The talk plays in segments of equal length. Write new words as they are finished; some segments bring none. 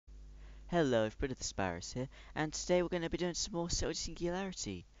Hello, everybody, the Sparrows here, and today we're going to be doing some more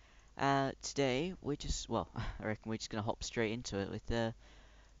Singularity. Today well, I reckon we're just going to hop straight into it with the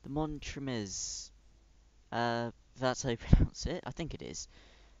Montremez. If that's how you pronounce it, I think it is.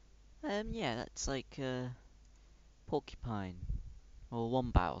 Yeah, that's like porcupine or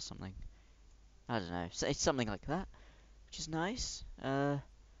wombat or something. I don't know, so it's something like that, which is nice. Got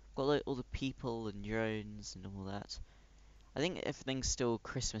like, all the people and drones and all that. I think everything's still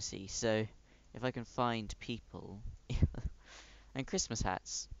Christmassy, so if I can find people and Christmas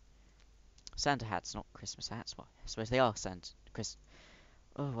hats. Santa hats, not Christmas hats. Well, I suppose they are Santa.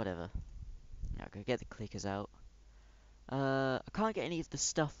 Oh, whatever. Now, go get the clickers out. I can't get any of the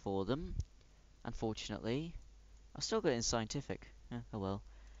stuff for them, unfortunately. I've still got it in scientific. Oh well.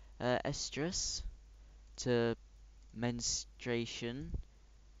 Estrus to menstruation.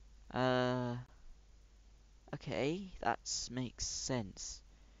 Uh, okay, that makes sense.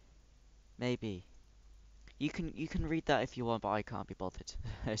 Maybe you can read that if you want, but I can't be bothered.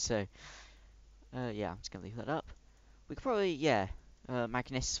 So, yeah, I'm just gonna leave that up. We could probably, yeah,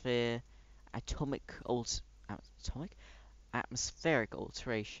 magnetosphere, atomic alt atomic atmospheric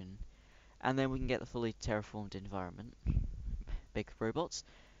alteration, and then we can get the fully terraformed environment. Big robots.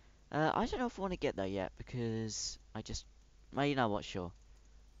 I don't know if I want to get there yet because well, you know what? Sure.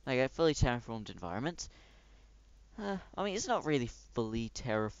 Okay, fully terraformed environment. I mean, it's not really fully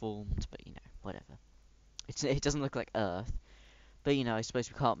terraformed, but whatever. It doesn't look like Earth, but I suppose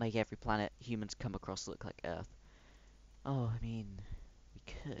we can't make every planet humans come across look like Earth. Oh, I mean, we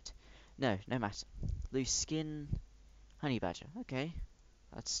could. No, no matter. Loose skin, honey badger. Okay,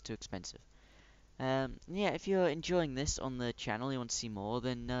 that's too expensive. Yeah, if you're enjoying this on the channel, you want to see more,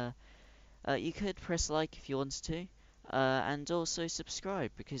 then you could press like if you want to, and also subscribe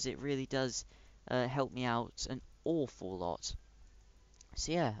because it really does help me out an awful lot.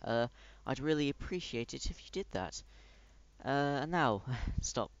 So yeah, I'd really appreciate it if you did that. And now,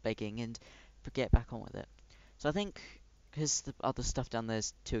 stop begging and get back on with it. So I think because the other stuff down there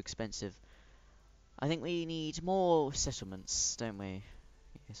is too expensive, I think we need more settlements, don't we?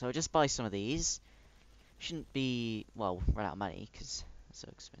 So I'll just buy some of these. Shouldn't be, well, run out of money, because it's so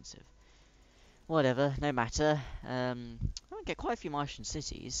expensive. Whatever, no matter. I might get quite a few Martian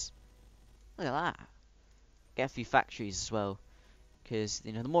cities. Look at that. Get a few factories as well, because,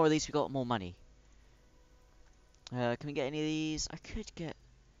 the more of these we got, the more money. Can we get any of these? I could get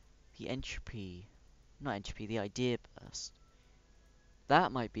the entropy. Not entropy, the idea burst.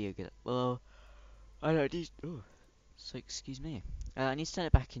 That might be a good, well, I don't need, oh, so excuse me. I need to turn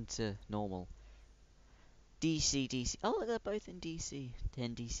it back into normal. DC, DC. Oh, look, they're both in DC.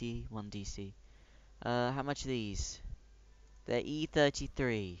 10 DC, 1 DC. How much are these? They're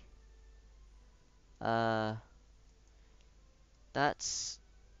E33. Uh, that's...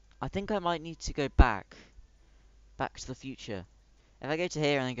 I think I might need to go back. Back to the future. If I go to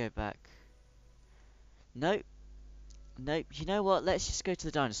here and then go back... Nope. Nope. You know what? Let's just go to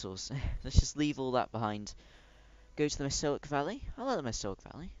the dinosaurs. Let's just leave all that behind. Go to the Mesoic Valley. I like the Mesoic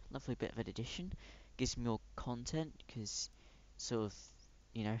Valley. Lovely bit of an addition. Gives me more content, because sort of,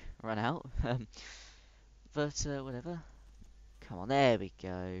 run out. But, whatever. Come on, there we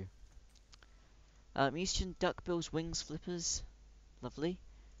go. Musian duckbills, wings, flippers. Lovely.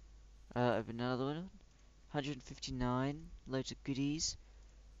 Open another one. 159. Loads of goodies.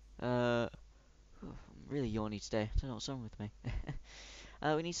 I'm really yawny today. I don't know what's wrong with me.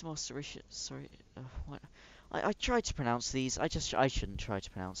 We need some more sorry. What? I tried to pronounce these. I shouldn't try to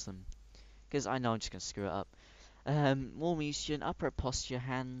pronounce them because I know I'm just gonna screw it up. More Musian, upper posture,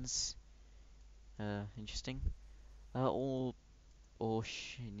 hands. Interesting. Or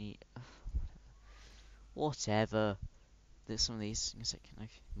shiny. Whatever. There's some of these. In a second.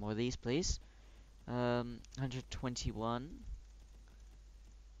 Okay. More of these, please. 121.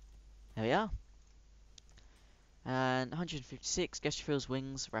 There we are. And 156. Gastrophiles,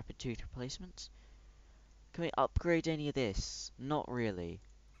 wings, rapid tooth replacement. Can we upgrade any of this? Not really.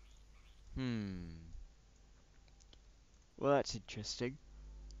 Well, that's interesting.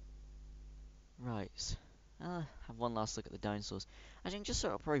 Right. Have one last look at the dinosaurs. I think just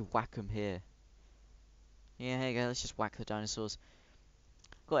sort of probably whack them here. Yeah, here you go. Let's just whack the dinosaurs.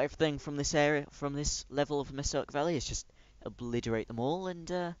 Got everything from this area, from this level of Mesoic Valley. It's just obliterate them all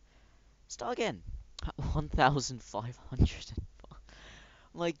and start again. 1,500.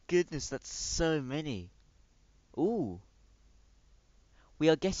 My goodness, that's so many. Ooh. We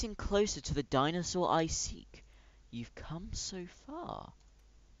are getting closer to the dinosaur I seek. You've come so far.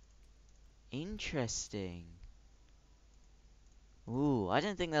 Interesting. Ooh, I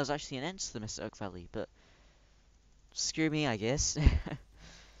didn't think there was actually an end to the Mr. Oak Valley, but screw me, I guess.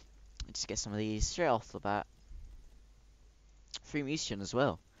 Let's get some of these straight off the bat. Free Mution as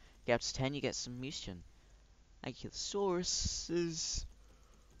well. Get up to 10, you get some Mution. Pachycephalosaurs.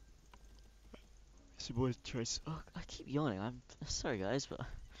 Some more choice. Oh, I keep yawning. I'm sorry, guys, but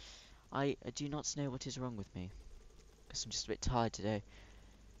I do not know what is wrong with me. Guess I'm just a bit tired today.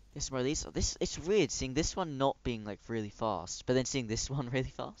 Get some more of these. This it's weird seeing this one not being like really fast, but then seeing this one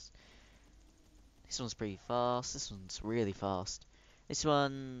really fast. This one's pretty fast. This one's really fast. This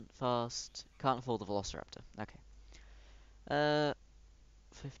one fast. Can't afford the Velociraptor. Okay.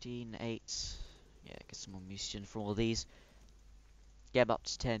 15, 8. Yeah, get some more Mucian from all these. Get up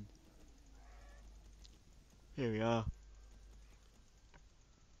to 10. Here we are.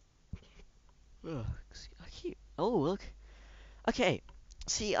 Ugh, I keep. Oh, look. Okay.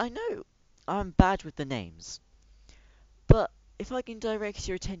 See, I know I'm bad with the names, but if I can direct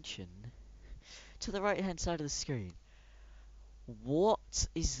your attention to the right hand side of the screen, what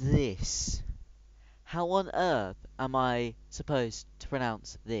is this? How on earth am I supposed to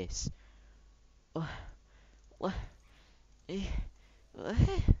pronounce this? What? Eh,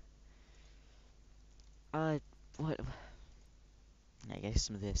 I what? I guess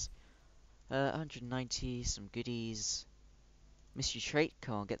some of this. 190, some goodies. Mystery trait.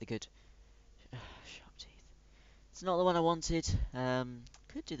 Come on, get the good. Sharp teeth. It's not the one I wanted.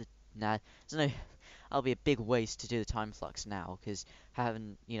 Could do the. Nah, there's no. I'll be a big waste to do the time flux now because I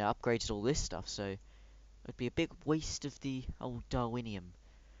haven't, upgraded all this stuff. So it'd be a big waste of the old Darwinium.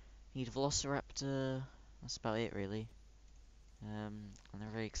 Need a Velociraptor. That's about it, really. And they're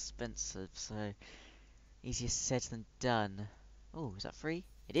very expensive, so easier said than done. Oh, is that free?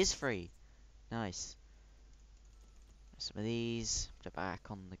 It is free. Nice. Some of these. Put it back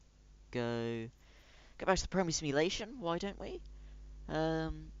on the go. Go back to the Promi simulation. Why don't we?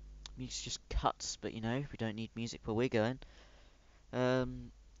 Music just cuts, but we don't need music where we're going. Yeah,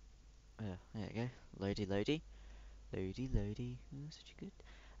 there you go. Loady, loady. Loady, loady. Oh, such a good.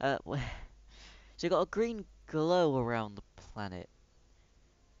 So you got a green glow around the planet.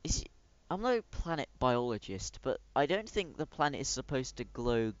 Is it, I'm no planet biologist, but I don't think the planet is supposed to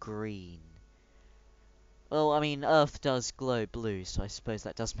glow green. Well, I mean, Earth does glow blue, so I suppose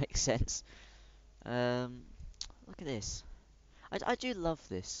that does make sense. Look at this. I do love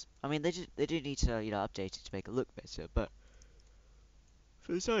this. I mean, they do need to update it to make it look better, but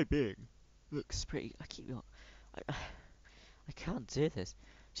for the time being, looks pretty. I can't do this.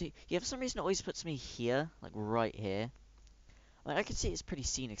 See, yeah, for some reason it always puts me here, like right here. I mean, I can see it's a pretty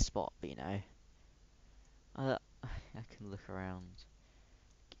scenic spot, but I can look around.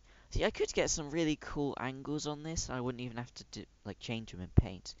 See, I could get some really cool angles on this. I wouldn't even have to change them in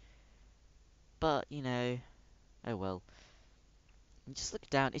paint. But oh well. You just look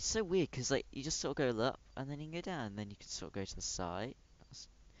down. It's so weird because you just sort of go up and then you can go down, and then you can sort of go to the side.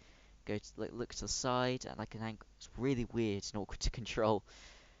 Go to look to the side and like an angle. It's really weird and awkward to control.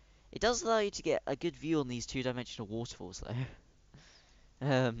 It does allow you to get a good view on these two-dimensional waterfalls, though.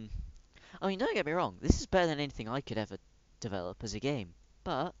 I mean, don't get me wrong. This is better than anything I could ever develop as a game.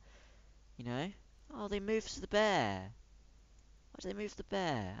 But oh, they moved the bear. Why did they move the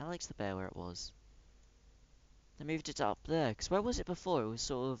bear? I liked the bear where it was. They moved it up there. Because where was it before? It was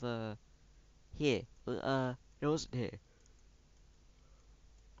sort of, here. It wasn't here.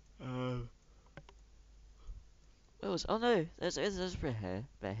 Uh, where was? Oh no, there's a bear here.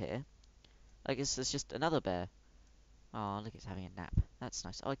 Bear here. I guess there's just another bear. Oh, look, it's having a nap. That's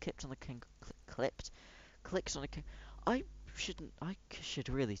nice. Oh, I clicked on the clicked on the I shouldn't. I should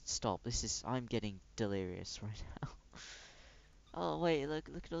really stop. I'm getting delirious right now. Oh wait, look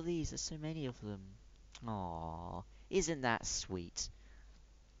at all these. There's so many of them. Aww, isn't that sweet?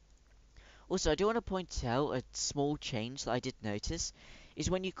 Also, I do want to point out a small change that I did notice is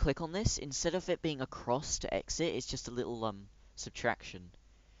when you click on this, instead of it being a cross to exit, it's just a little subtraction.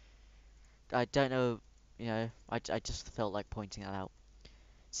 I don't know, I just felt like pointing that out.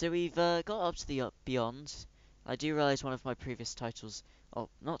 So we've got up to the beyond. I do realize one of my previous titles, oh,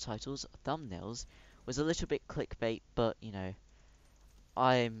 not titles, thumbnails, was a little bit clickbait, but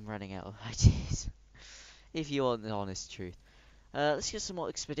I'm running out of ideas. If you want the honest truth. Let's get some more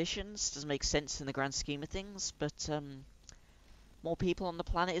expeditions. Doesn't make sense in the grand scheme of things, but more people on the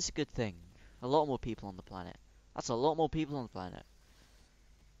planet is a good thing. A lot more people on the planet. That's a lot more people on the planet.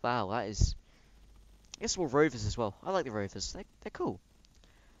 Wow, that is. I guess more rovers as well. I like the rovers. They're cool.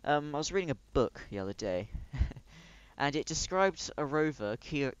 I was reading a book the other day, and it described a rover,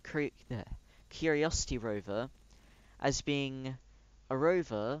 Curiosity rover, as being a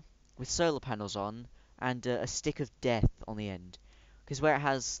rover with solar panels on and a stick of death on the end. Because where it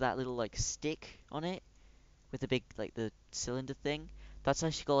has that little stick on it with the big the cylinder thing, That's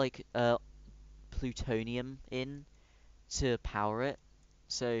actually got like plutonium in to power it.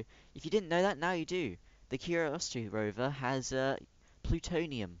 So if you didn't know that, now you do. The Curiosity rover has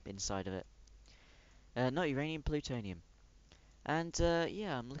plutonium inside of it. Not uranium, plutonium. And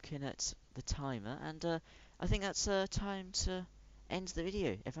yeah, I'm looking at the timer, and I think that's time to end the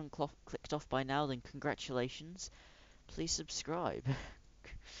video. Everyone clicked off by now, then congratulations. Please subscribe.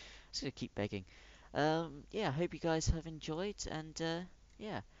 Just gonna keep begging. Yeah, hope you guys have enjoyed, and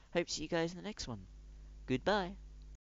yeah, hope to see you guys in the next one. Goodbye.